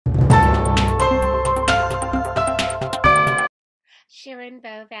Sharon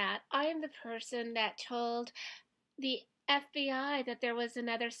Bovat. I am the person that told the FBI that there was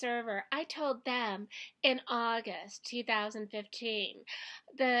another server. I told them in August 2015.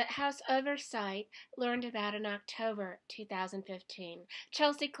 The House Oversight learned about it in October 2015.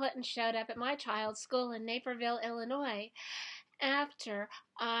 Chelsea Clinton showed up at my child's school in Naperville, Illinois, after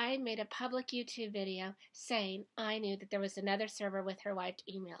I made a public YouTube video saying I knew that there was another server with her wiped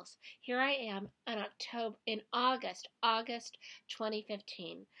emails. Here I am in August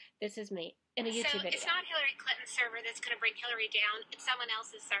 2015. This is me in a YouTube video. So it's not Hillary Clinton's server that's going to bring Hillary down. It's someone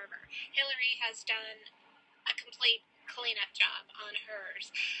else's server. Hillary has done a complete cleanup job on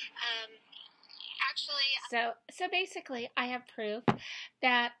hers. So basically, I have proof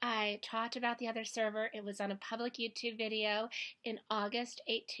that I talked about the other server. It was on a public YouTube video in August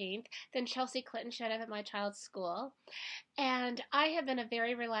 18th. Then Chelsea Clinton showed up at my child's school. And I have been a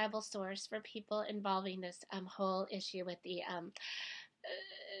very reliable source for people involving this whole issue with the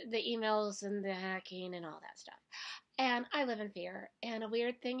emails and the hacking and all that stuff. And I live in fear. And a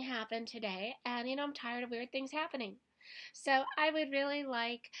weird thing happened today. And, I'm tired of weird things happening. So I would really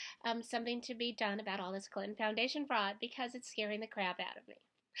like something to be done about all this Clinton Foundation fraud because it's scaring the crap out of me.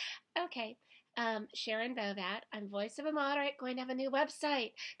 Okay, Sharon Bovat. I'm voice of a moderate, going to have a new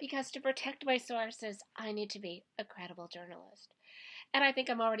website because to protect my sources, I need to be a credible journalist. And I think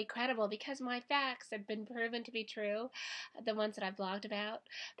I'm already credible because my facts have been proven to be true, the ones that I've blogged about.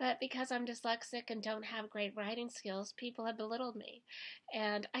 But because I'm dyslexic and don't have great writing skills, people have belittled me.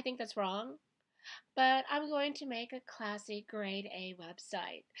 And I think that's wrong. But I'm going to make a classy grade A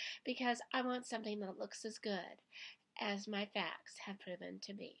website because I want something that looks as good as my facts have proven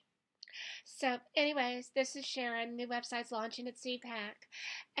to be. So anyways, this is Sharon. New website's launching at CPAC.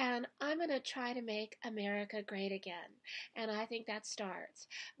 And I'm going to try to make America great again. And I think that starts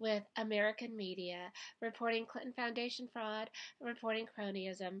with American media reporting Clinton Foundation fraud, reporting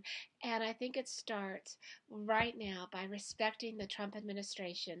cronyism. And I think it starts right now by respecting the Trump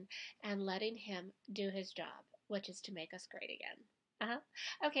administration and letting him do his job, which is to make us great again.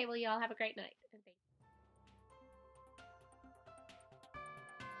 Okay, well, y'all have a great night. And thank you.